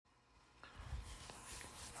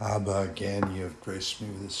Abba, again, you have graced me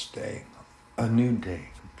with this day, a new day,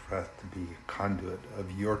 a breath to be a conduit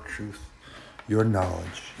of your truth, your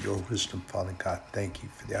knowledge, your wisdom, Father God. Thank you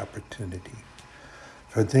for the opportunity.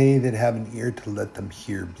 For they that have an ear to let them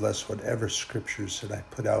hear, bless whatever scriptures that I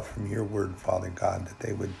put out from your word, Father God, that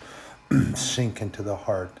they would sink into the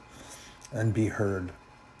heart and be heard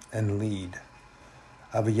and lead.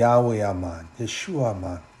 Abba Yahweh Aman, Yeshua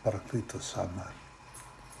Aman, Parakletos Aman.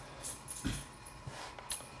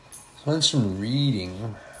 So in some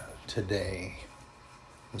reading today,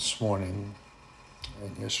 this morning,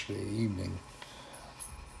 and yesterday evening,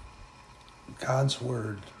 God's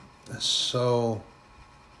Word is so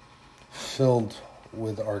filled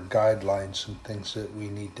with our guidelines and things that we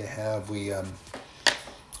need to have. We,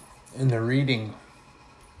 in the reading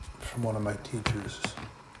from one of my teachers,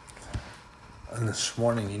 and this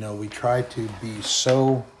morning, we try to be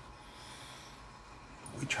so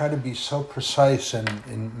precise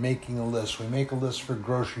in making a list. We make a list for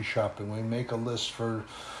grocery shopping. We make a list for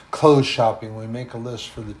clothes shopping. We make a list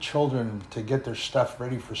for the children to get their stuff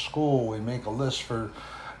ready for school. We make a list for,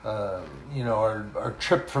 our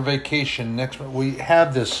trip for vacation next month. We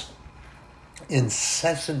have this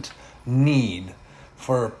incessant need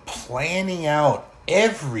for planning out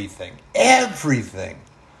everything.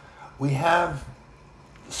 We have,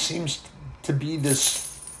 seems to be this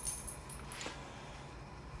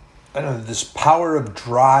power of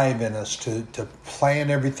drive in us to plan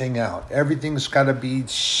everything out. Everything's got to be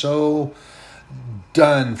so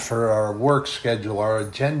done for our work schedule, our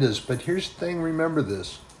agendas. But here's the thing, remember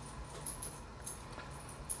this,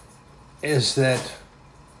 is that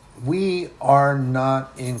we are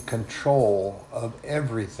not in control of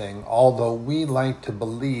everything, although we like to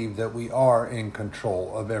believe that we are in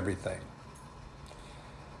control of everything.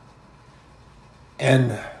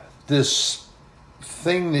 And this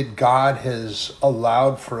thing that God has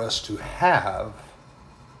allowed for us to have,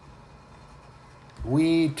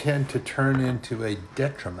 we tend to turn into a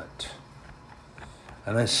detriment.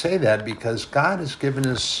 And I say that because God has given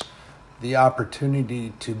us the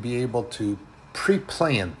opportunity to be able to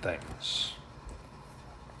pre-plan things.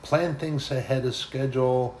 Plan things ahead of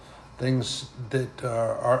schedule, things that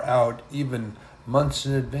are out even months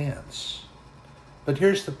in advance. But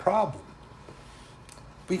here's the problem.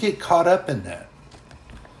 We get caught up in that.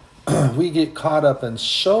 We get caught up in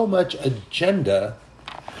so much agenda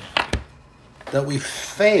that we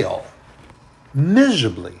fail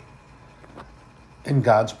miserably in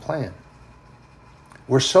God's plan.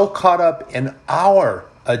 We're so caught up in our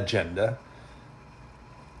agenda,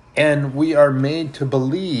 and we are made to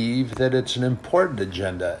believe that it's an important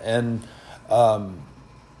agenda. And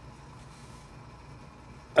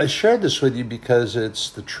I share this with you because it's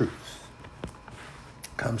the truth.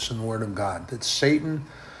 It comes from the Word of God, that Satan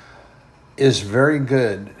is very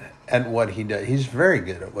good at what he does. He's very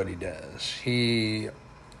good at what he does. He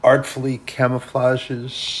artfully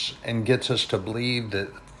camouflages and gets us to believe that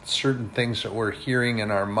certain things that we're hearing in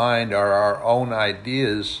our mind are our own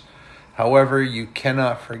ideas. However, you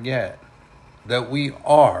cannot forget that we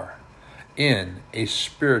are in a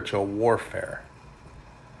spiritual warfare.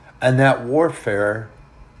 And that warfare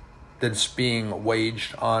that's being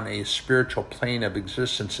waged on a spiritual plane of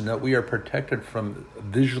existence, and that we are protected from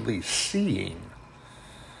visually seeing.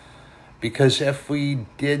 Because if we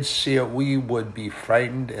did see it, we would be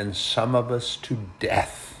frightened, and some of us to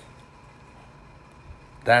death.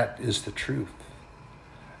 That is the truth.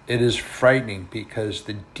 It is frightening because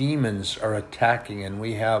the demons are attacking, and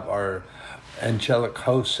we have our angelic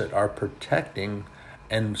hosts that are protecting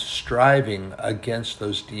and striving against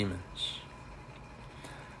those demons.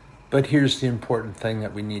 But here's the important thing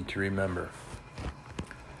that we need to remember,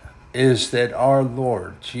 is that our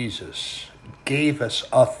Lord Jesus gave us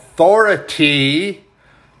authority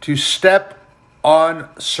to step on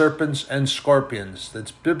serpents and scorpions.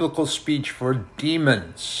 That's biblical speech for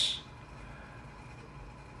demons.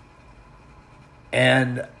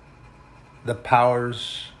 And the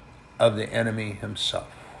powers of the enemy himself.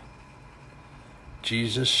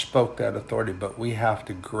 Jesus spoke that authority, but we have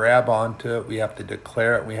to grab onto it, we have to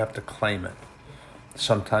declare it, we have to claim it.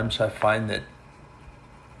 Sometimes I find that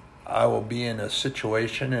I will be in a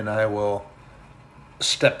situation and I will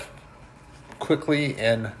step quickly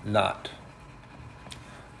and not.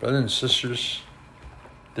 Brothers and sisters,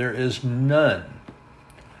 there is none,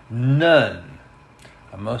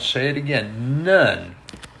 I must say it again, none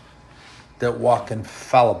that walk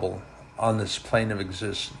infallible on this plane of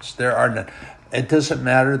existence. There are none. It doesn't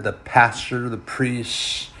matter, the pastor, the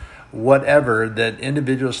priest, whatever, that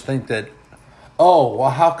individuals think that, Oh, well,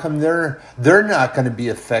 how come they're not going to be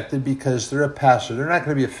affected because they're a pastor? They're not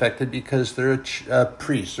going to be affected because they're a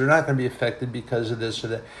priest. They're not going to be affected because of this or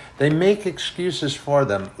that. They make excuses for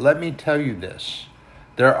them. Let me tell you this.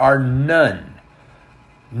 There are none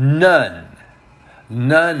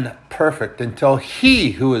perfect until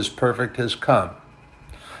he who is perfect has come.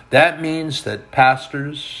 That means that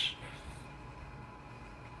pastors,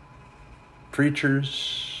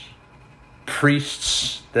 preachers,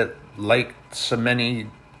 priests that like so many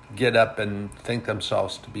get up and think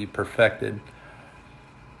themselves to be perfected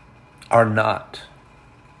are not.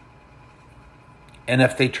 And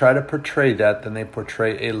if they try to portray that, then they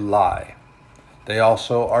portray a lie. They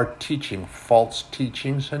also are teaching false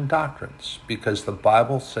teachings and doctrines, because the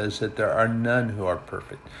Bible says that there are none who are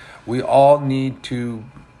perfect. We all need to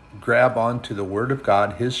grab onto the Word of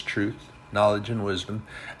God, His truth, knowledge, and wisdom,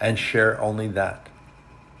 and share only that.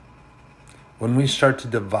 When we start to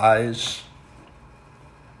devise,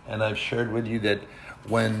 and I've shared with you that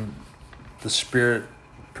when the Spirit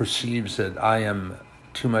perceives that I am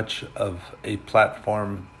too much of a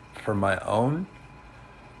platform for my own,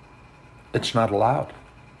 it's not allowed.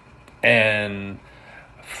 And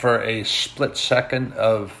for a split second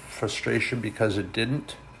of frustration because it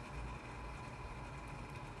didn't,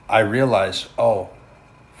 I realize, oh,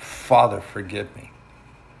 Father, forgive me.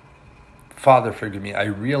 Father, forgive me. I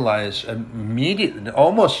realize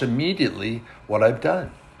almost immediately what I've done.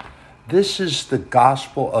 This is the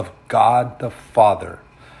gospel of God the Father.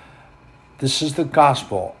 This is the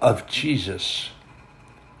gospel of Jesus,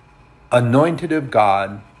 anointed of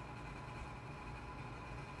God,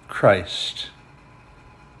 Christ,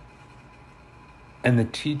 and the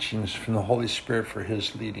teachings from the Holy Spirit for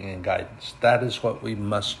His leading and guidance. That is what we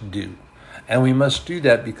must do. And we must do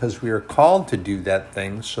that because we are called to do that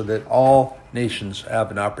thing so that all nations have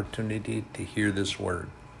an opportunity to hear this word.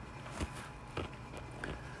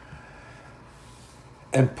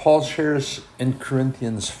 And Paul shares in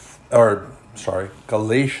Galatians,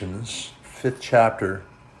 5th chapter,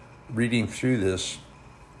 reading through this.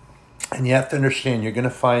 And you have to understand, you're going to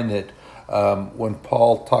find that when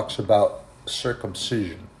Paul talks about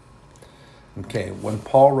circumcision, okay, when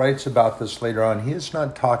Paul writes about this later on, he is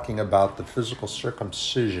not talking about the physical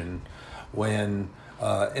circumcision when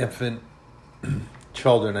infant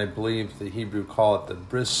children, I believe the Hebrew call it the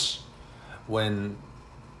bris, when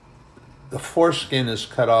the foreskin is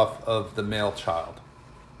cut off of the male child.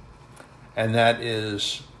 And that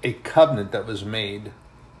is a covenant that was made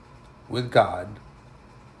with God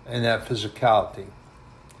and that physicality.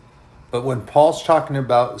 But when Paul's talking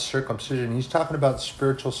about circumcision, he's talking about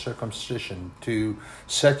spiritual circumcision, to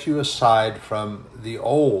set you aside from the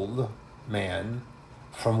old man,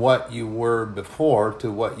 from what you were before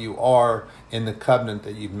to what you are in the covenant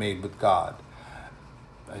that you've made with God.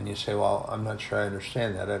 And you say, well, I'm not sure I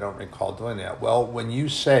understand that. I don't recall doing that. Well, when you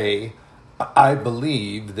say, I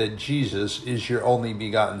believe that Jesus is your only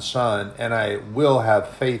begotten Son, and I will have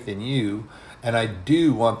faith in you, and I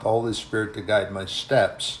do want the Holy Spirit to guide my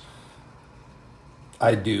steps,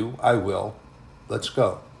 I will. Let's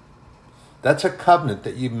go. That's a covenant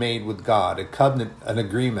that you've made with God, a covenant, an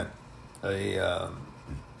agreement, a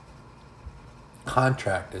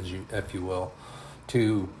contract, if you will,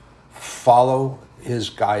 to follow His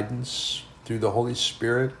guidance through the Holy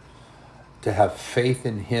Spirit, to have faith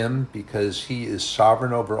in Him because He is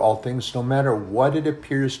sovereign over all things. No matter what it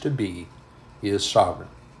appears to be, He is sovereign.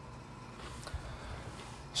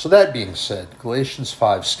 So that being said, Galatians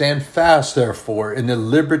 5, stand fast, therefore, in the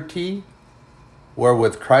liberty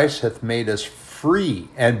wherewith Christ hath made us free,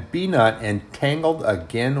 and be not entangled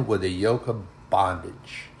again with a yoke of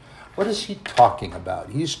bondage. What is he talking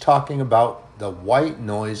about? He's talking about the white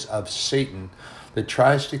noise of Satan that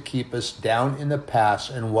tries to keep us down in the past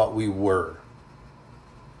and what we were.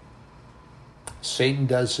 Satan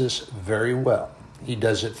does this very well. He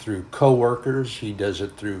does it through coworkers. He does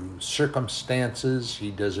it through circumstances.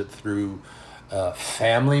 He does it through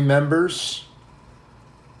family members,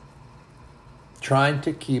 trying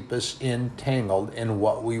to keep us entangled in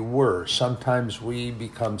what we were. Sometimes we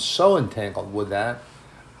become so entangled with that,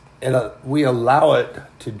 and we allow it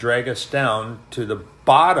to drag us down to the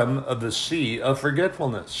bottom of the sea of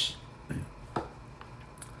forgetfulness.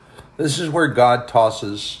 This is where God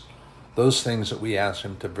tosses those things that we ask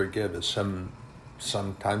Him to forgive us.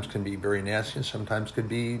 Sometimes can be very nasty, and sometimes could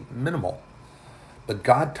be minimal. But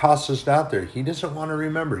God tosses it out there. He doesn't want to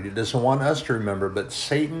remember. He doesn't want us to remember. But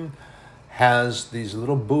Satan has these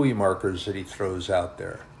little buoy markers that he throws out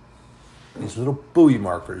there. These little buoy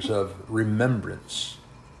markers of remembrance.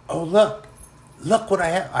 Oh, look what I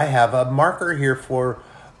have. I have a marker here for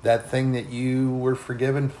that thing that you were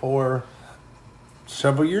forgiven for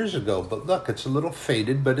several years ago. But look, it's a little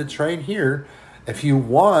faded, but it's right here. If you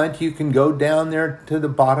want, you can go down there to the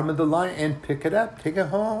bottom of the line and pick it up. Take it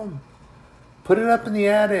home. Put it up in the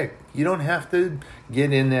attic. You don't have to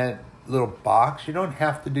get in that little box. You don't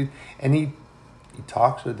have to do... And he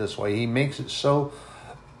talks it this way. He makes it so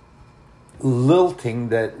lilting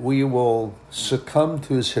that we will succumb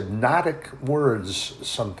to his hypnotic words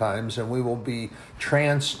sometimes, and we will be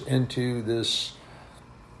tranced into this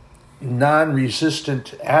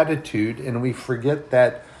non-resistant attitude, and we forget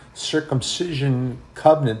that circumcision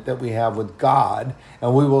covenant that we have with God,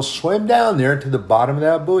 and we will swim down there to the bottom of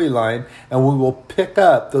that buoy line, and we will pick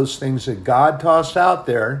up those things that God tossed out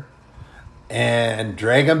there and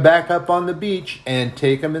drag them back up on the beach and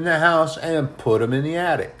take them in the house and put them in the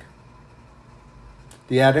attic.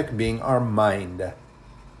 The attic being our mind.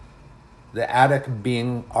 The attic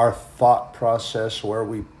being our thought process where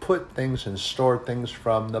we put things and store things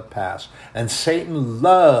from the past. And Satan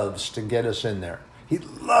loves to get us in there. He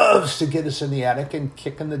loves to get us in the attic and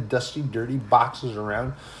kicking the dusty, dirty boxes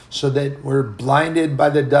around so that we're blinded by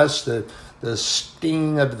the dust. The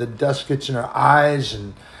sting of the dust gets in our eyes,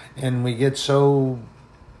 and we get so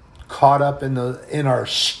caught up in our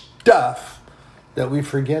stuff that we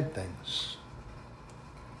forget things.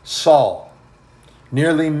 Saul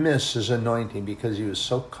nearly missed his anointing because he was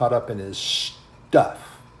so caught up in his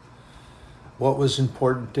stuff. What was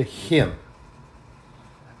important to him?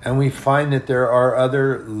 And we find that there are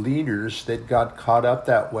other leaders that got caught up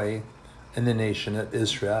that way in the nation of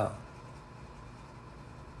Israel.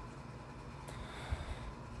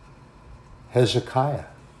 Hezekiah,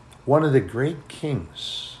 one of the great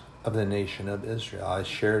kings of the nation of Israel. I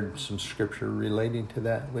shared some scripture relating to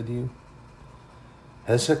that with you.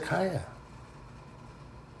 Hezekiah.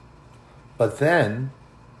 But then,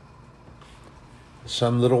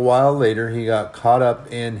 some little while later, he got caught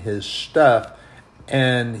up in his stuff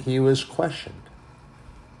and he was questioned.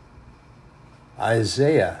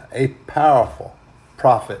 Isaiah, a powerful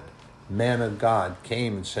prophet, man of God,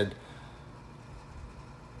 came and said,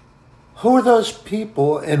 "Who are those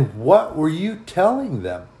people and what were you telling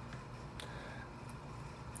them?"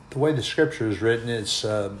 The way the scripture is written, it's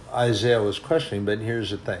Isaiah was questioning, but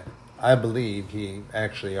here's the thing. I believe he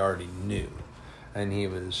actually already knew. And he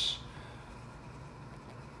was,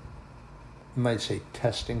 you might say,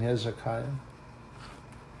 testing Hezekiah.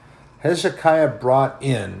 Hezekiah brought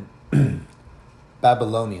in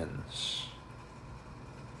Babylonians.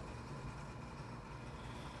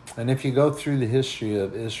 And if you go through the history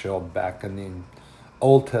of Israel back in the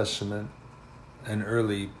Old Testament and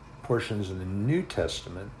early portions of the New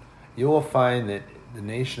Testament, you will find that the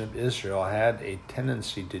nation of Israel had a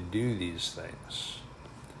tendency to do these things.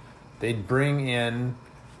 They'd bring in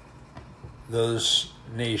those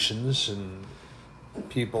nations and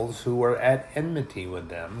peoples who were at enmity with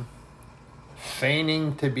them,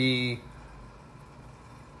 feigning to be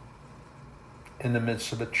in the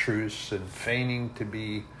midst of a truce and feigning to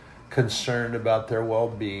be concerned about their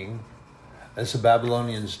well-being, as the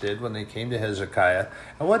Babylonians did when they came to Hezekiah.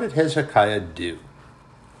 And what did Hezekiah do?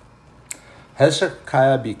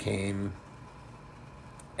 Hezekiah became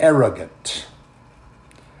arrogant.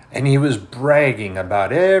 And he was bragging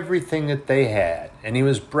about everything that they had. And he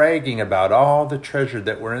was bragging about all the treasure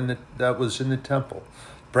that was in the temple.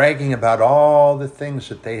 Bragging about all the things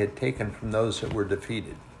that they had taken from those that were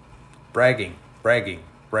defeated. Bragging, bragging,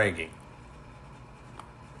 bragging.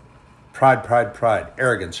 Pride, pride, pride.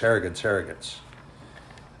 Arrogance, arrogance, arrogance.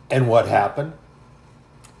 And what happened?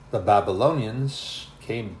 The Babylonians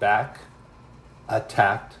came back,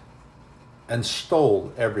 attacked, and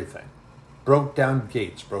stole everything. Broke down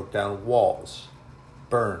gates, broke down walls,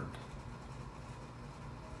 burned,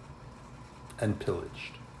 and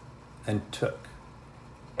pillaged, and took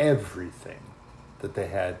everything that they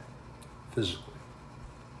had physically.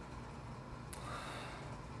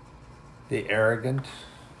 The arrogant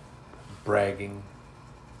bragging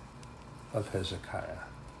of Hezekiah.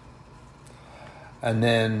 And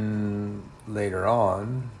then later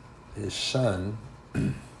on, his son,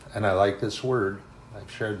 and I like this word, I've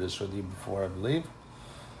shared this with you before, I believe.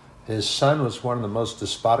 His son was one of the most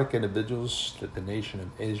despotic individuals that the nation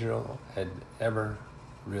of Israel had ever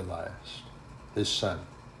realized. His son,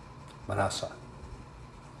 Manasseh.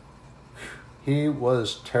 He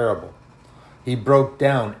was terrible. He broke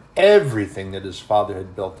down everything that his father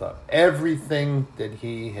had built up. Everything that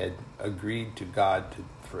he had agreed to God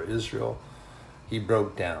for Israel, he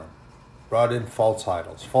broke down. Brought in false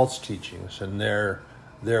idols, false teachings, and their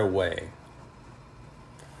way.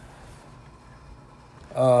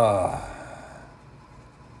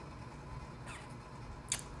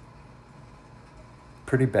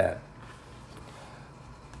 Pretty bad.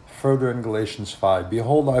 further in Galatians 5,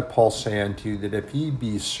 behold, I, Paul, say unto you that if ye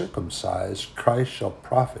be circumcised, Christ shall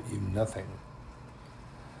profit you nothing.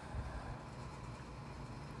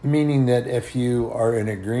 Meaning that if you are in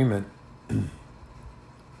agreement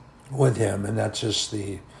with him, and that's just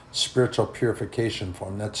the spiritual purification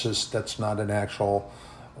form, that's not an actual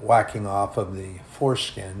whacking off of the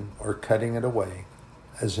foreskin or cutting it away,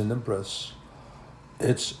 as in the bris.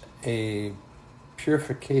 It's a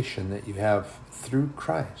purification that you have through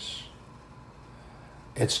Christ.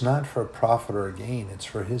 It's not for profit or gain, it's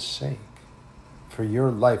for his sake, for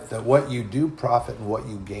your life. That what you do profit and what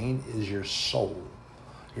you gain is your soul,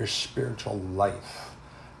 your spiritual life.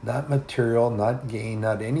 Not material, not gain,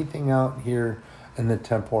 not anything out here in the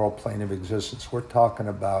temporal plane of existence. We're talking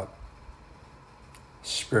about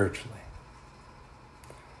spiritually.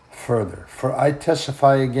 Further, for I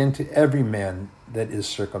testify again to every man that is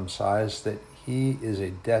circumcised that he is a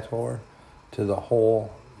debtor to the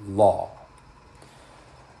whole law.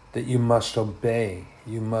 That you must obey,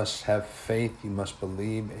 you must have faith, you must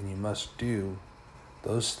believe, and you must do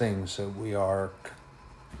those things that we are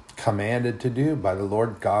commanded to do by the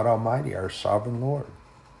Lord God Almighty, our sovereign Lord.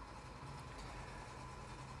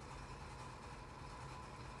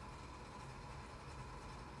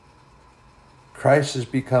 Christ has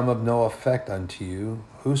become of no effect unto you,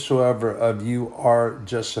 whosoever of you are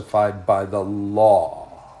justified by the law.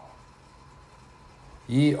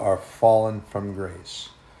 Ye are fallen from grace.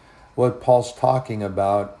 What Paul's talking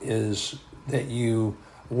about is that you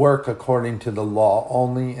work according to the law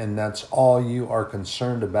only, and that's all you are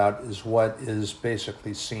concerned about is what is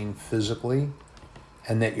basically seen physically,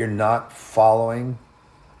 and that you're not following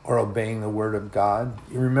or obeying the Word of God.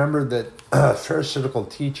 You remember that Pharisaical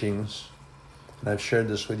teachings, and I've shared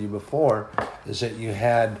this with you before, is that you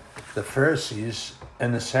had the Pharisees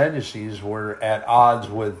and the Sadducees were at odds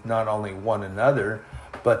with not only one another,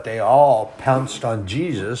 but they all pounced on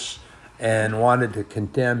Jesus and wanted to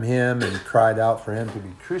condemn him and cried out for him to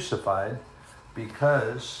be crucified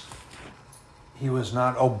because he was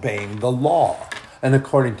not obeying the law. And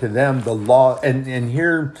according to them, the law, and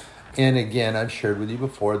here, and again, I've shared with you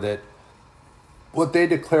before that what they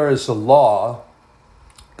declare as the law,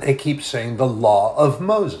 they keep saying the law of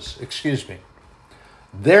Moses. Excuse me.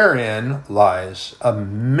 Therein lies a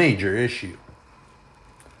major issue.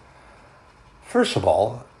 First of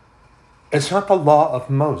all, it's not the law of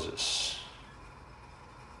Moses.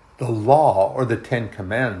 The law, or the Ten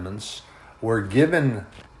Commandments, were given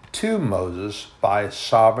to Moses by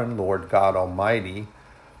sovereign Lord God Almighty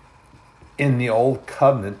in the old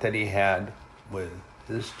covenant that he had with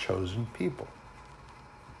his chosen people.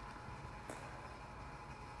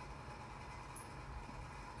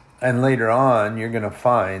 And later on, you're going to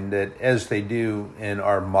find that, as they do in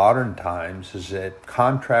our modern times, is that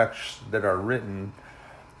contracts that are written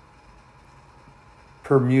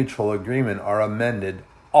per mutual agreement are amended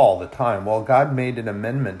all the time. Well, God made an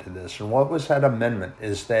amendment to this. And what was that amendment?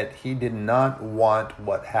 Is that he did not want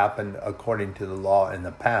what happened according to the law in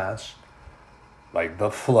the past, like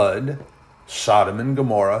the flood, Sodom and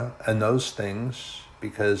Gomorrah, and those things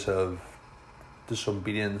because of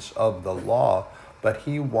disobedience of the law. But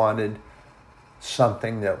he wanted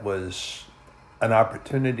something that was an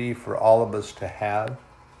opportunity for all of us to have,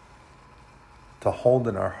 to hold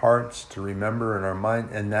in our hearts, to remember in our mind,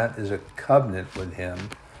 and that is a covenant with him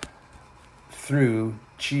through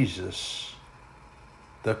Jesus,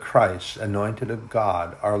 the Christ, anointed of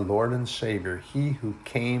God, our Lord and Savior, he who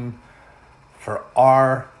came for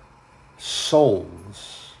our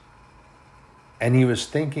souls. And he was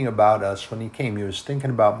thinking about us when he came. He was thinking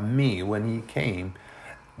about me when he came.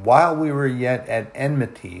 While we were yet at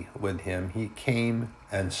enmity with him, he came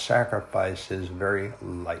and sacrificed his very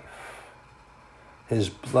life. His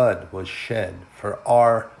blood was shed for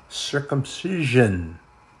our circumcision.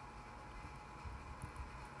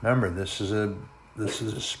 Remember, this is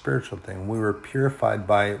a spiritual thing. We were purified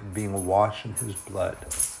by being washed in his blood.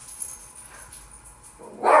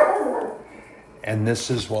 And this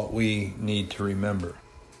is what we need to remember.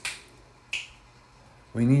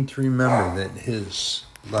 We need to remember that his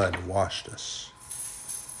blood washed us.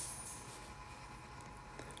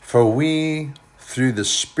 For we, through the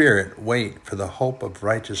Spirit, wait for the hope of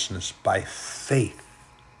righteousness by faith.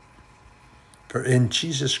 For in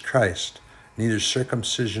Jesus Christ, neither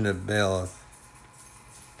circumcision availeth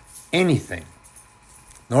anything,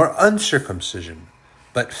 nor uncircumcision,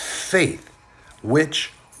 but faith,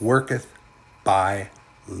 which worketh by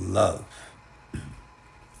love.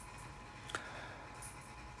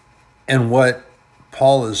 And what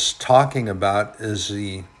Paul is talking about is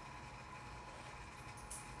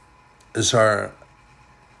our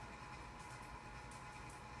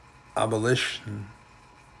abolition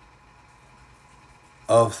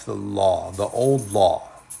of the law, the old law.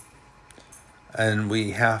 And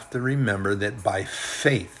we have to remember that by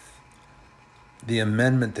faith, the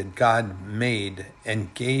amendment that God made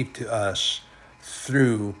and gave to us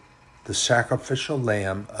through the sacrificial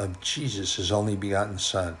lamb of Jesus, his only begotten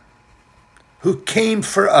Son, who came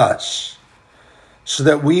for us so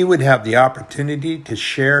that we would have the opportunity to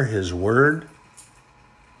share his word,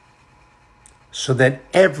 so that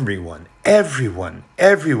everyone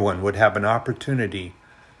would have an opportunity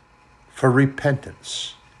for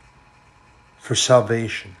repentance, for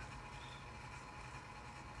salvation,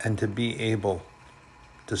 and to be able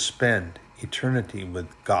to spend eternity with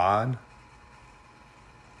God,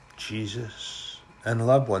 Jesus, and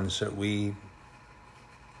loved ones that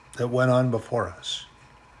went on before us.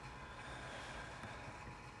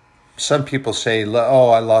 Some people say, oh,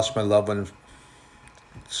 I lost my loved one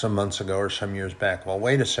some months ago or some years back. Well,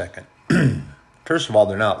 wait a second. First of all,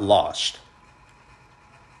 they're not lost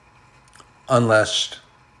unless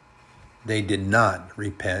they did not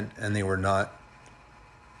repent and they were not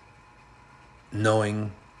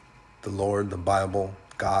knowing the Lord, the Bible,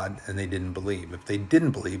 God, and they didn't believe. If they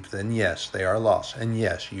didn't believe, then yes, they are lost. And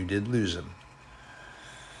yes, you did lose them.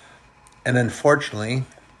 And unfortunately,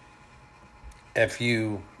 if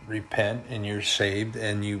you repent and you're saved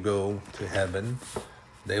and you go to heaven,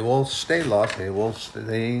 they will stay lost.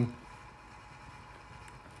 They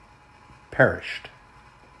perished.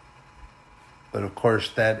 But of course,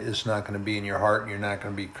 that is not going to be in your heart, and you're not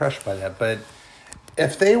going to be crushed by that. But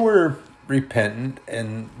if they were repentant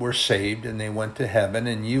and were saved and they went to heaven,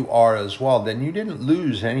 and you are as well, then you didn't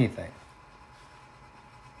lose anything.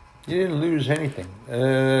 You didn't lose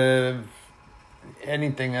anything.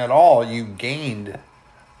 Anything at all. You gained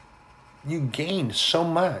so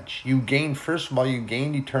much. First of all, you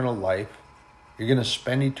gained eternal life. You're going to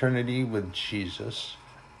spend eternity with Jesus,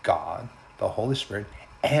 God, the Holy Spirit,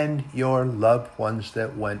 and your loved ones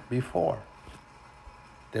that went before.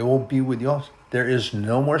 They will be with you. There is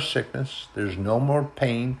no more sickness. There's no more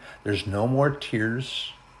pain. There's no more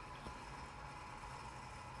tears.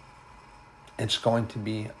 It's going to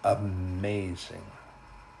be amazing.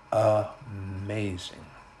 Amazing.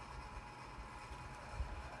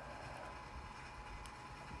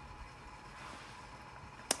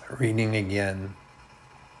 Reading again,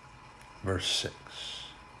 verse 6.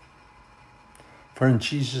 For in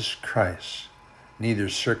Jesus Christ neither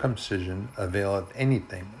circumcision availeth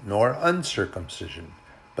anything, nor uncircumcision,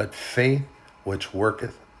 but faith which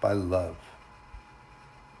worketh by love.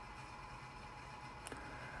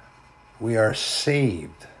 We are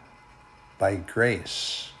saved by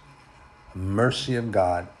grace, mercy of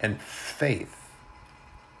God, and faith.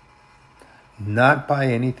 Not by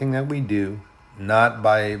anything that we do, not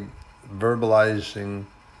by verbalizing,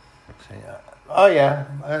 saying, oh yeah,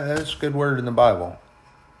 that's a good word in the Bible.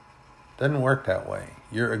 Doesn't work that way.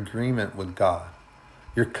 Your agreement with God,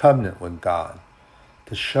 your covenant with God,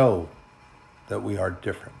 to show that we are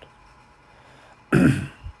different.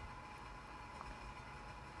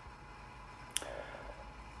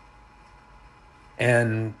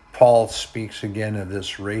 And Paul speaks again of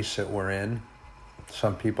this race that we're in.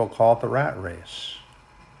 Some people call it the rat race.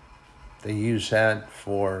 They use that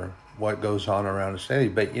for what goes on around us daily,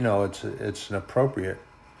 but it's an appropriate.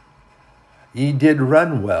 Ye did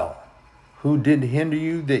run well. Who did hinder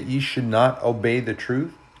you that ye should not obey the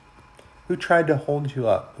truth? Who tried to hold you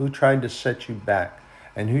up? Who tried to set you back?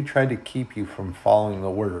 And who tried to keep you from following the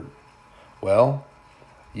word? Well,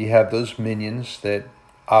 you have those minions that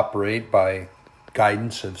operate by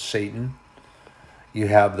guidance of Satan. You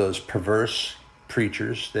have those perverse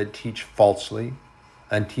preachers that teach falsely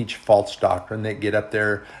and teach false doctrine, that get up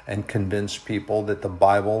there and convince people that the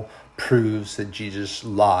Bible proves that Jesus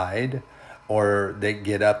lied, or they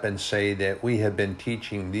get up and say that we have been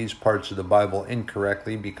teaching these parts of the Bible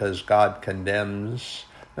incorrectly because God condemns.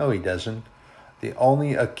 No, he doesn't. The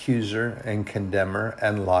only accuser and condemner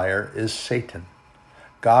and liar is Satan.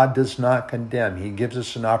 God does not condemn. He gives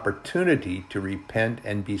us an opportunity to repent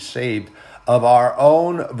and be saved of our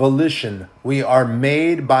own volition. We are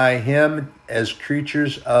made by him as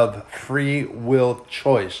creatures of free will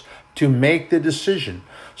choice to make the decision.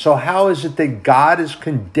 So how is it that God is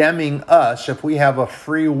condemning us if we have a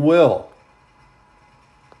free will?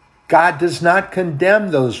 God does not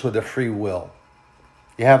condemn those with a free will.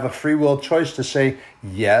 You have a free will choice to say,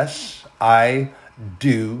 yes, I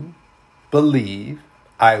do believe,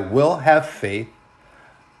 I will have faith.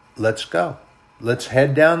 Let's go. Let's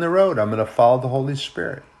head down the road. I'm going to follow the Holy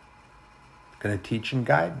Spirit. He's going to teach and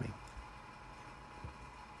guide me.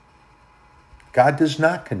 God does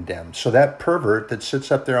not condemn. So that pervert that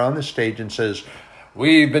sits up there on the stage and says,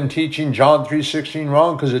 we've been teaching John 3:16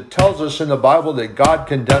 wrong because it tells us in the Bible that God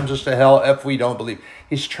condemns us to hell if we don't believe.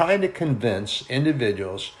 He's trying to convince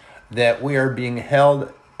individuals that we are being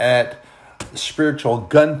held at spiritual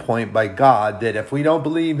gunpoint by God, that if we don't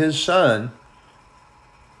believe his son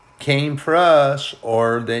came for us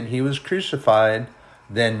or that he was crucified,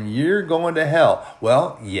 then you're going to hell.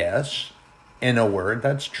 Well, yes, in a word,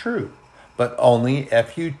 that's true, but only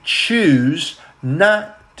if you choose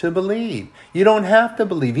not to believe. You don't have to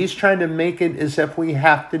believe. He's trying to make it as if we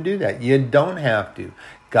have to do that. You don't have to.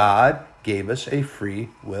 God gave us a free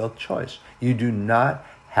will choice. You do not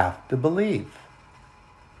have to believe.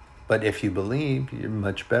 But if you believe, you're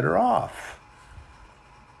much better off.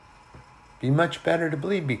 Be much better to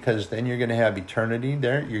believe, because then you're going to have eternity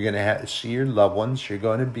there. You're going to see your loved ones. You're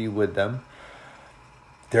going to be with them.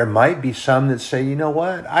 There might be some that say, you know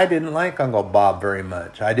what? I didn't like Uncle Bob very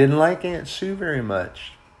much. I didn't like Aunt Sue very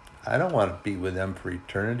much. I don't want to be with them for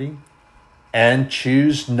eternity. And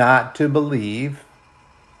choose not to believe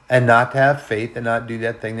and not to have faith and not do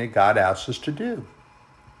that thing that God asks us to do.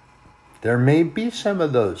 There may be some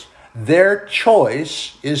of those. Their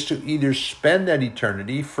choice is to either spend that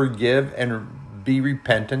eternity, forgive and be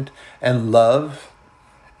repentant and love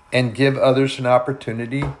and give others an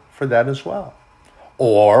opportunity for that as well,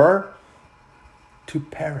 or to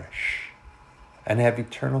perish and have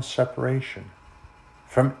eternal separation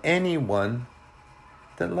from anyone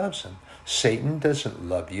that loves him. Satan doesn't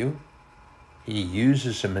love you. He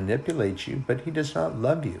uses and manipulates you, but he does not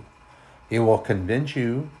love you. He will convince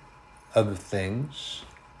you of things.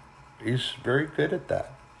 He's very good at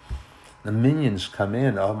that. The minions come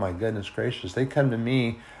in, oh my goodness gracious, they come to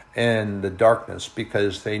me in the darkness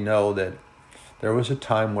because they know that there was a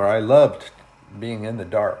time where I loved being in the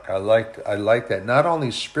dark. I liked that, not only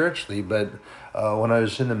spiritually, but when I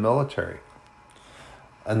was in the military.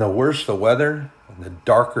 And the worse the weather, and the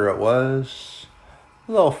darker it was,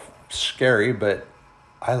 a little scary, but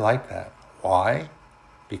I liked that. Why?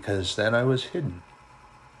 Because then I was hidden.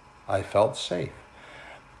 I felt safe.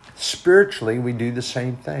 Spiritually, we do the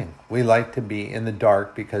same thing. We like to be in the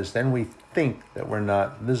dark because then we think that we're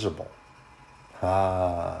not visible.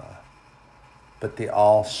 But the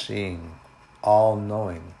all-seeing,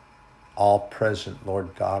 all-knowing, all-present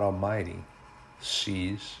Lord God Almighty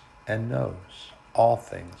sees and knows all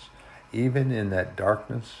things. Even in that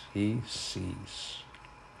darkness, he sees.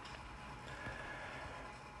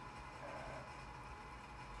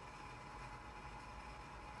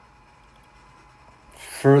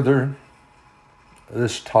 Further,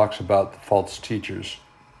 this talks about the false teachers.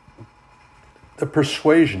 The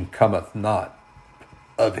persuasion cometh not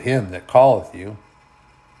of him that calleth you.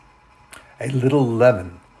 A little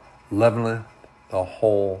leaven leaveneth the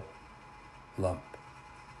whole lump.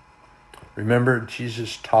 Remember,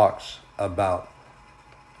 Jesus talks about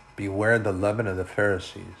beware the leaven of the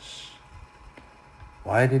Pharisees.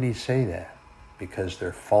 Why did he say that? Because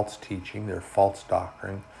their false teaching, their false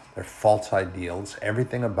doctrine, their false ideals,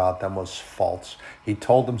 everything about them was false. He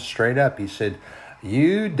told them straight up, he said,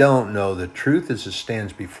 you don't know the truth as it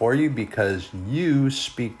stands before you because you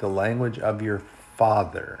speak the language of your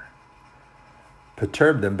father.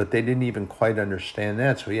 Perturbed them, but they didn't even quite understand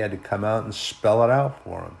that, so he had to come out and spell it out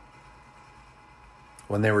for them.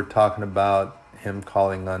 When they were talking about him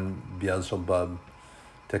calling on Beelzebub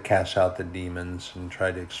to cast out the demons and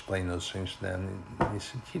try to explain those things to them, he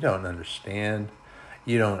said, you don't understand.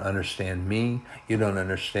 You don't understand me. You don't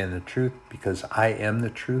understand the truth because I am the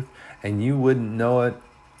truth. And you wouldn't know it,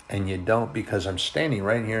 and you don't because I'm standing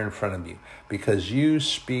right here in front of you. Because you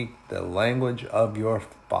speak the language of your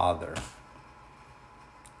father.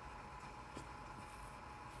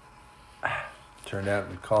 Turned out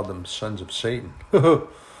we called them sons of Satan.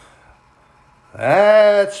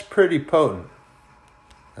 That's pretty potent.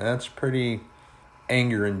 That's pretty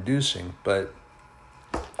anger-inducing, but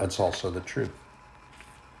that's also the truth.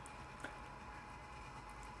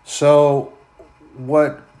 So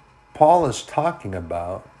what Paul is talking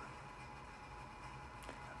about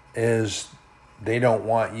is they don't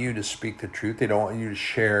want you to speak the truth. They don't want you to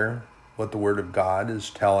share what the Word of God is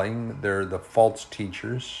telling. They're the false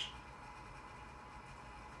teachers.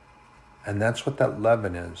 And that's what that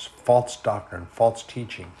leaven is. False doctrine, false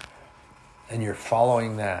teaching. And you're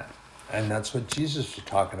following that. And that's what Jesus was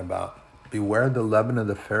talking about. Beware the leaven of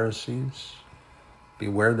the Pharisees.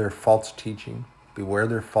 Beware their false teaching. Beware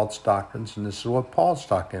their false doctrines. And this is what Paul's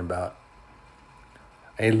talking about.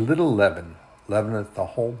 A little leaven leaveneth the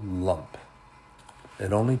whole lump.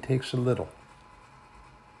 It only takes a little.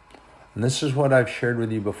 And this is what I've shared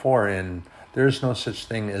with you before. And there's no such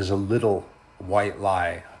thing as a little white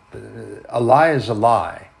lie. A lie is a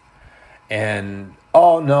lie. And,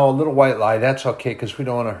 oh no, a little white lie, that's okay because we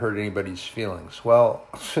don't want to hurt anybody's feelings. Well,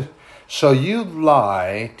 so you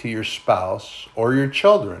lie to your spouse or your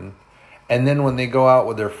children, and then when they go out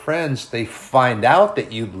with their friends, they find out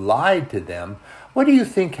that you lied to them. What do you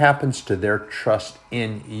think happens to their trust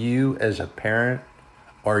in you as a parent,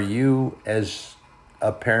 or you as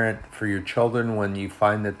a parent for your children when you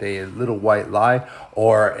find that they a little white lie,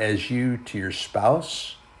 or as you to your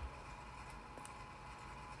spouse?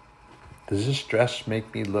 Does this dress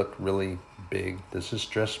make me look really big? Does this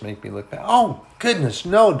dress make me look bad? Oh goodness,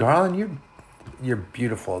 no, darling, you're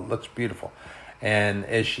beautiful. It looks beautiful. And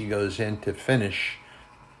as she goes in to finish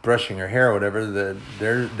brushing her hair or whatever,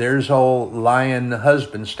 there's old lying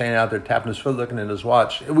husband standing out there tapping his foot, looking at his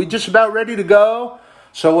watch. Are we just about ready to go?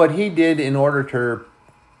 So what he did in order to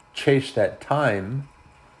chase that time,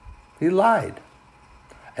 he lied.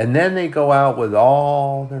 And then they go out with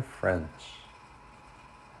all their friends.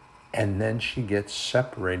 And then she gets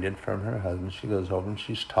separated from her husband. She goes over and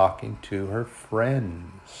she's talking to her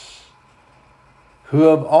friends who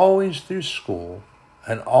have always, through school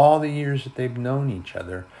and all the years that they've known each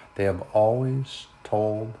other, they have always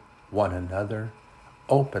told one another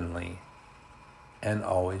openly and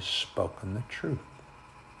always spoken the truth.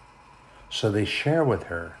 So they share with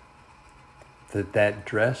her that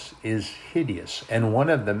dress is hideous. And one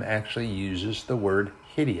of them actually uses the word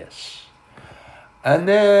hideous. And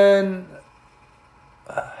then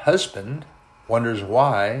husband wonders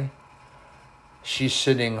why she's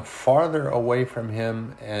sitting farther away from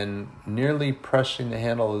him and nearly pressing the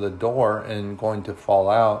handle of the door and going to fall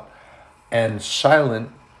out, and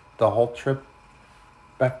silent the whole trip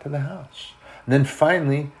back to the house. And then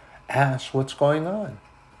finally asks what's going on.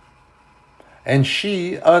 And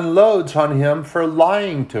she unloads on him for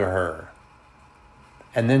lying to her.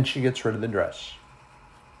 And then she gets rid of the dress.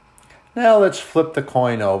 Now let's flip the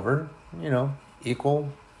coin over, equal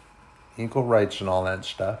rights and all that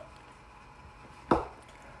stuff.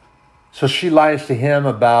 So she lies to him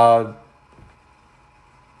about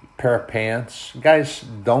a pair of pants. Guys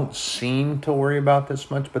don't seem to worry about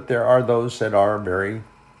this much, but there are those that are very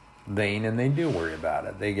vain and they do worry about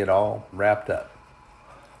it. They get all wrapped up.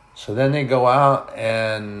 So then they go out,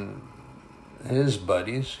 and his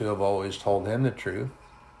buddies, who have always told him the truth,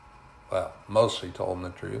 well, mostly told him the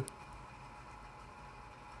truth,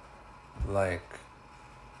 like,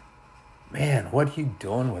 man, what are you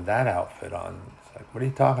doing with that outfit on? It's like, what are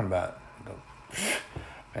you talking about? I go,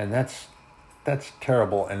 man, that's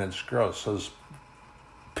terrible and it's gross. Those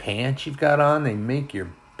pants you've got on, they make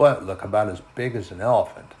your butt look about as big as an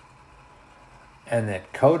elephant. And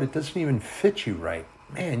that coat, it doesn't even fit you right.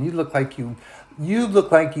 Man, you look like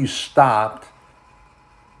you stopped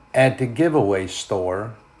at the giveaway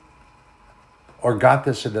store or got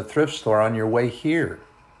this at the thrift store on your way here.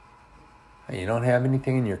 You don't have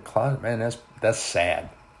anything in your closet, man, that's sad.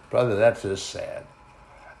 Brother, that's just sad.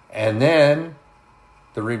 And then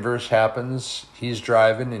the reverse happens. He's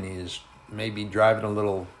driving, and he's maybe driving a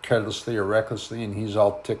little carelessly or recklessly, and he's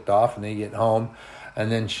all ticked off, and they get home.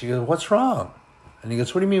 And then she goes, what's wrong? And he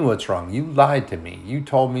goes, what do you mean what's wrong? You lied to me. You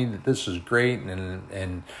told me that this is great,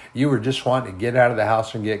 and you were just wanting to get out of the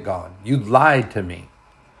house and get gone. You lied to me.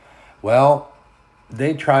 Well,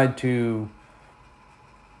 they tried to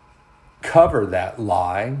cover that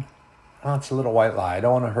lie. Oh, it's a little white lie. I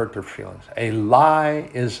don't want to hurt their feelings. A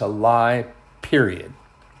lie is a lie, period.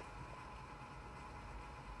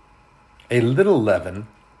 A little leaven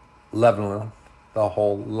leaveneth the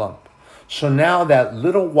whole lump. So now that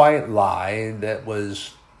little white lie that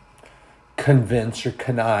was convinced or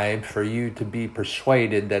connived for you to be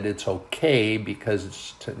persuaded that it's okay because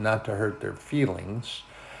it's not to hurt their feelings,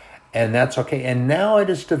 and that's okay. And now it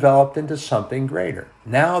has developed into something greater.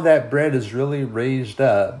 Now that bread is really raised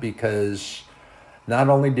up because not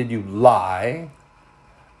only did you lie,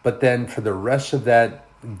 but then for the rest of that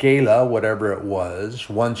gala, whatever it was,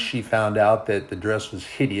 once she found out that the dress was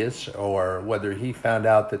hideous, or whether he found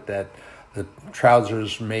out that the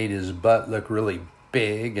trousers made his butt look really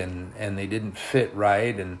big and they didn't fit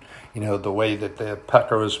right, and the way that the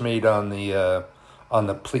pucker was made on the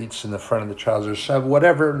pleats in the front of the trousers, so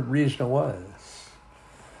whatever reason it was.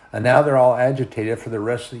 And now they're all agitated for the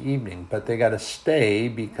rest of the evening, but they got to stay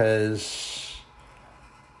because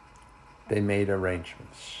they made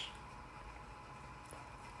arrangements.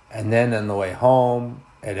 And then on the way home,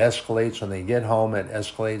 it escalates. When they get home, it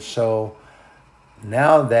escalates. So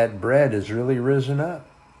now that bread has really risen up.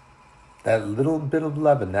 That little bit of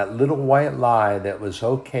leaven, that little white lie that was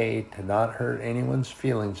okay to not hurt anyone's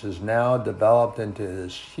feelings, is now developed into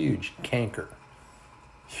this huge canker.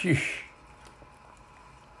 Phew.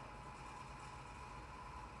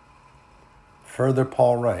 Further,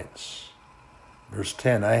 Paul writes, verse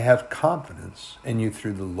 10, I have confidence in you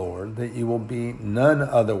through the Lord that you will be none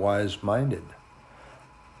otherwise minded.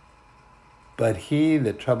 But he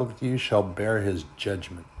that troubleth you shall bear his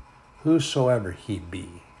judgment, whosoever he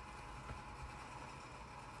be.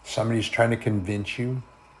 Somebody's trying to convince you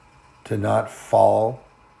to not fall.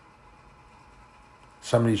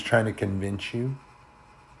 Somebody's trying to convince you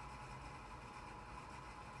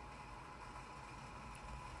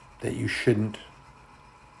that you shouldn't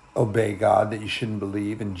obey God, that you shouldn't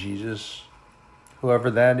believe in Jesus,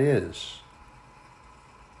 whoever that is.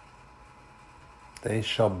 They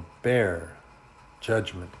shall bear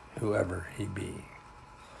judgment, whoever he be.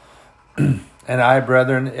 And I,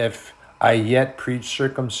 brethren, if I yet preach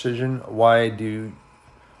circumcision, why do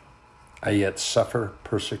I yet suffer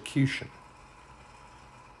persecution?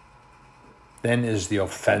 Then is the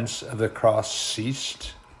offense of the cross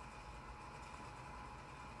ceased?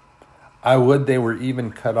 I would they were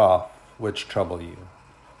even cut off, which trouble you.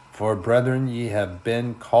 For, brethren, ye have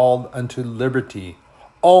been called unto liberty.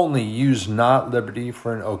 Only use not liberty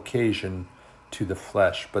for an occasion to the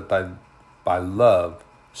flesh, but by love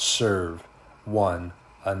serve one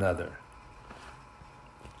another.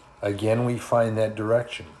 Again, we find that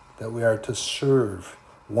direction, that we are to serve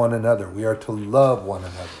one another. We are to love one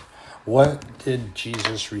another. What did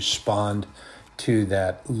Jesus respond to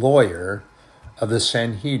that lawyer of the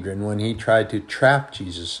Sanhedrin when he tried to trap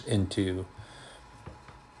Jesus into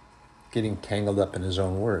getting tangled up in his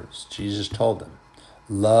own words? Jesus told him,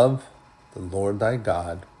 love the Lord thy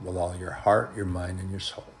God with all your heart, your mind, and your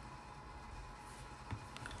soul.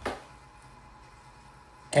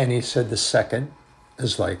 And he said the second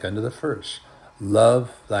is like unto the first.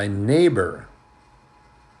 Love thy neighbor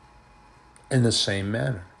in the same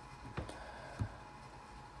manner.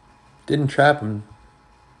 Didn't trap him.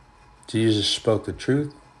 Jesus spoke the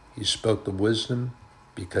truth. He spoke the wisdom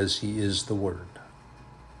because he is the Word.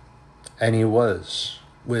 And he was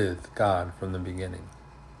with God from the beginning.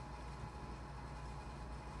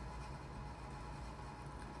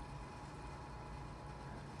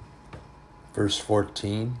 Verse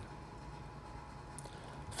 14.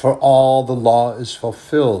 For all the law is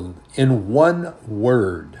fulfilled in one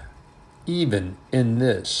word, even in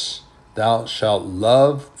this, thou shalt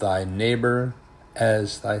love thy neighbor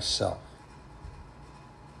as thyself.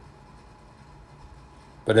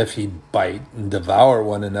 But if ye bite and devour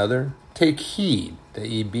one another, take heed that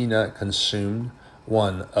ye be not consumed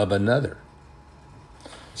one of another.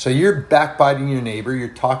 So you're backbiting your neighbor, you're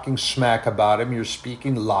talking smack about him, you're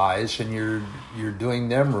speaking lies, and you're doing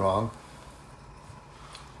them wrong.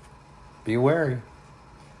 Be wary,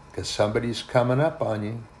 because somebody's coming up on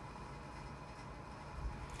you.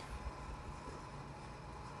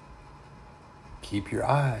 Keep your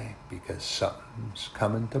eye, because something's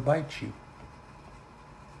coming to bite you.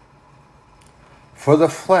 For the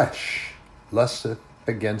flesh lusteth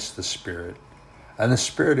against the spirit, and the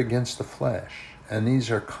spirit against the flesh. And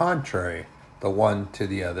these are contrary the one to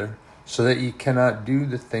the other, so that ye cannot do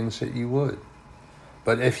the things that ye would.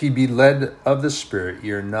 But if ye be led of the Spirit,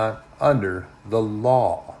 ye are not under the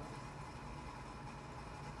law.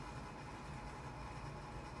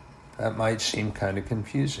 That might seem kind of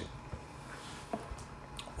confusing.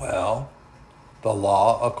 Well, the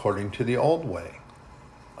law according to the old way,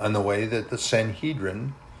 and the way that the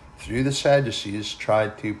Sanhedrin, through the Sadducees,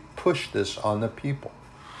 tried to push this on the people.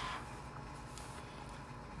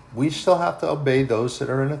 We still have to obey those that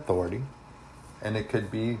are in authority, and it could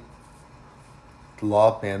be the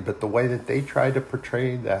law of man, but the way that they try to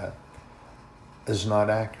portray that is not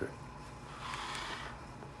accurate.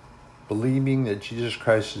 Believing that Jesus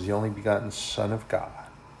Christ is the only begotten Son of God,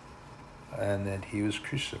 and that he was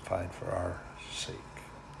crucified for our sake.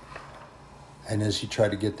 And as he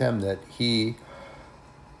tried to get them, that he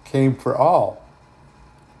came for all.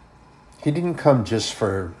 He didn't come just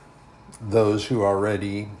for those who are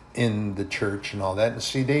already in the church and all that. And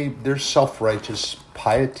see, their self-righteous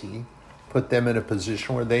piety put them in a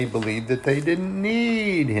position where they believed that they didn't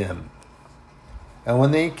need him. And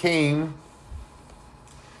when they came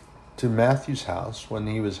to Matthew's house, when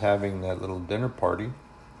he was having that little dinner party,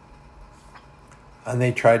 and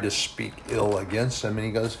they tried to speak ill against him, and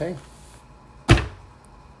he goes, hey,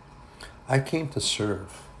 I came to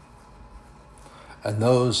serve. And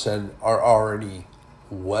those that are already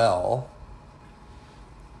well,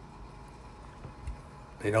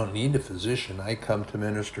 they don't need a physician. I come to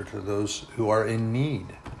minister to those who are in need.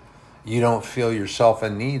 You don't feel yourself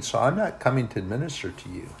in need, so I'm not coming to minister to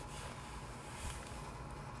you.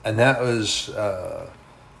 And that was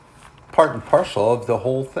part and parcel of the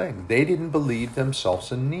whole thing. They didn't believe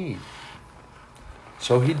themselves in need.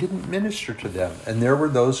 So he didn't minister to them. And there were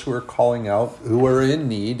those who were calling out, who were in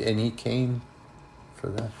need, and he came for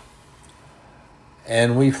them.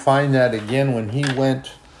 And we find that again when he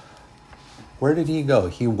went, where did he go?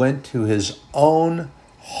 He went to his own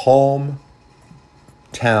hometown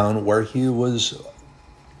where he was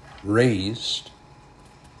raised,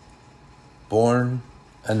 born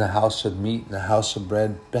in the house of meat, in the house of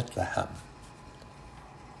bread, Bethlehem.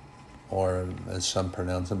 Or as some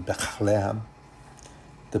pronounce it, Bethlehem.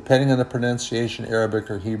 Depending on the pronunciation, Arabic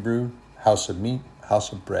or Hebrew, house of meat,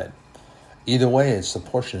 house of bread. Either way, it's the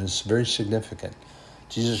portion. It's very significant.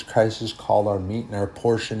 Jesus Christ is called our meat and our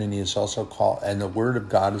portion, and he is also called, and the Word of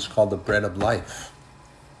God is called the bread of life.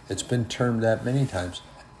 It's been termed that many times.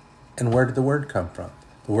 And where did the Word come from?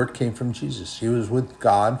 The Word came from Jesus. He was with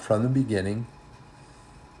God from the beginning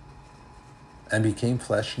and became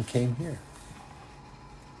flesh and came here.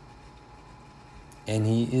 And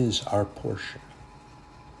he is our portion.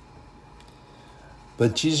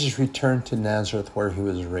 But Jesus returned to Nazareth where he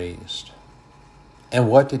was raised. And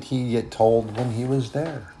what did he get told when he was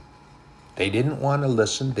there? They didn't want to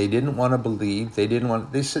listen. They didn't want to believe.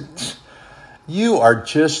 They said, you are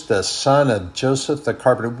just the son of Joseph the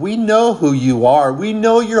carpenter. We know who you are. We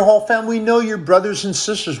know your whole family. We know your brothers and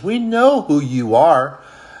sisters. We know who you are.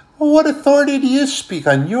 Well, what authority do you speak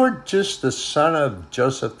on? You're just the son of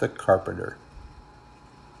Joseph the carpenter.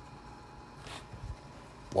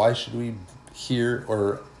 Why should we hear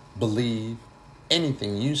or believe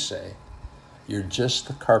anything you say? You're just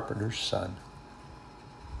the carpenter's son.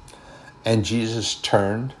 And Jesus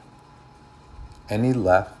turned and he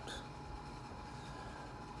left.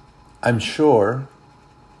 I'm sure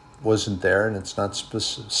wasn't there, and it's not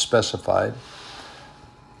specified,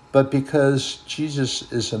 but because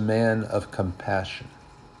Jesus is a man of compassion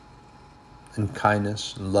and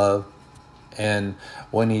kindness and love. And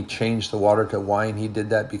when he changed the water to wine, he did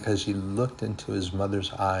that because he looked into his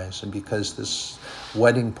mother's eyes, and because this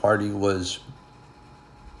wedding party was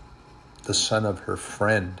the son of her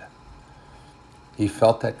friend. He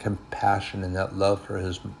felt that compassion and that love for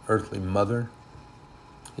his earthly mother.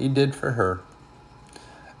 He did for her.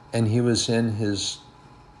 And he was in his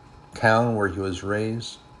town where he was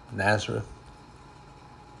raised, Nazareth.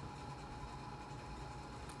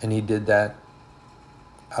 And he did that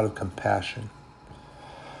out of compassion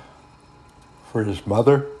for his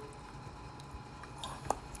mother.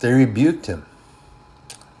 They rebuked him.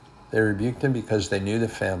 They rebuked him because they knew the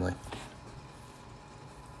family.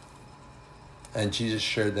 And Jesus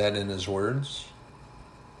shared that in his words.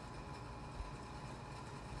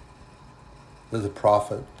 That the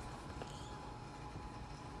prophet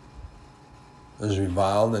was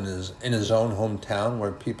reviled in his own hometown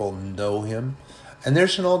where people know him. And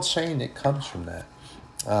there's an old saying that comes from that.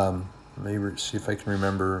 Maybe see if I can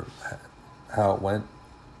remember how it went.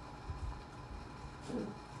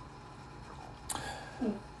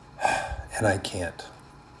 And I can't.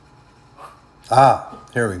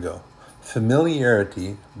 Here we go.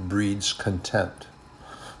 Familiarity breeds contempt.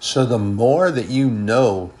 So the more that you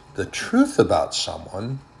know the truth about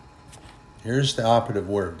someone, here's the operative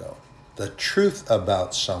word though, the truth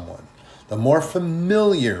about someone, the more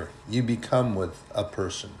familiar you become with a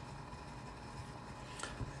person,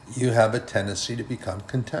 you have a tendency to become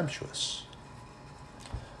contemptuous,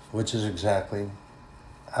 which is exactly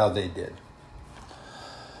how they did.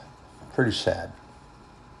 Pretty sad.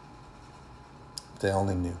 They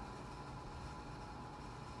only knew.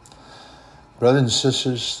 Brothers and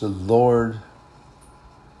sisters, the Lord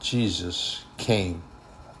Jesus came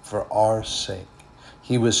for our sake.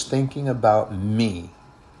 He was thinking about me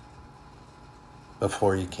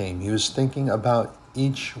before he came. He was thinking about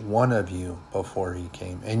each one of you before he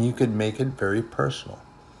came. And you could make it very personal.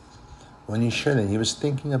 When you shouldn't, he was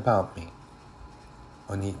thinking about me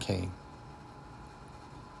when he came.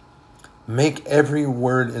 Make every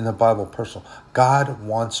word in the Bible personal. God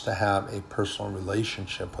wants to have a personal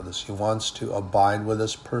relationship with us. He wants to abide with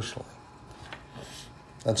us personally.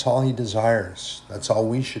 That's all he desires. That's all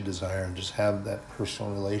we should desire, just have that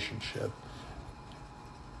personal relationship.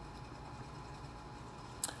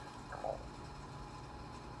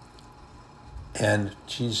 And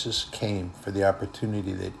Jesus came for the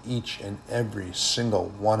opportunity that each and every single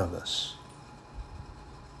one of us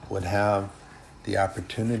would have the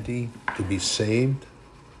opportunity to be saved,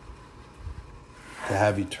 to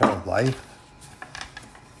have eternal life,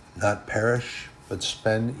 not perish, but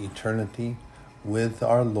spend eternity with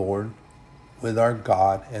our Lord, with our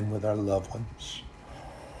God, and with our loved ones.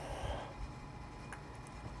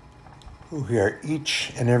 We are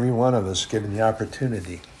each and every one of us given the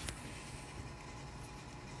opportunity.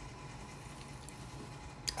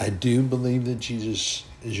 I do believe that Jesus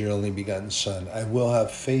is your only begotten Son. I will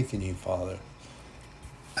have faith in you, Father,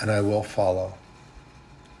 and I will follow.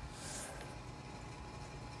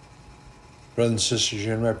 Brothers and sisters,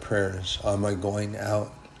 you're in my prayers. Am I going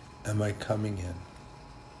out? Am I coming in?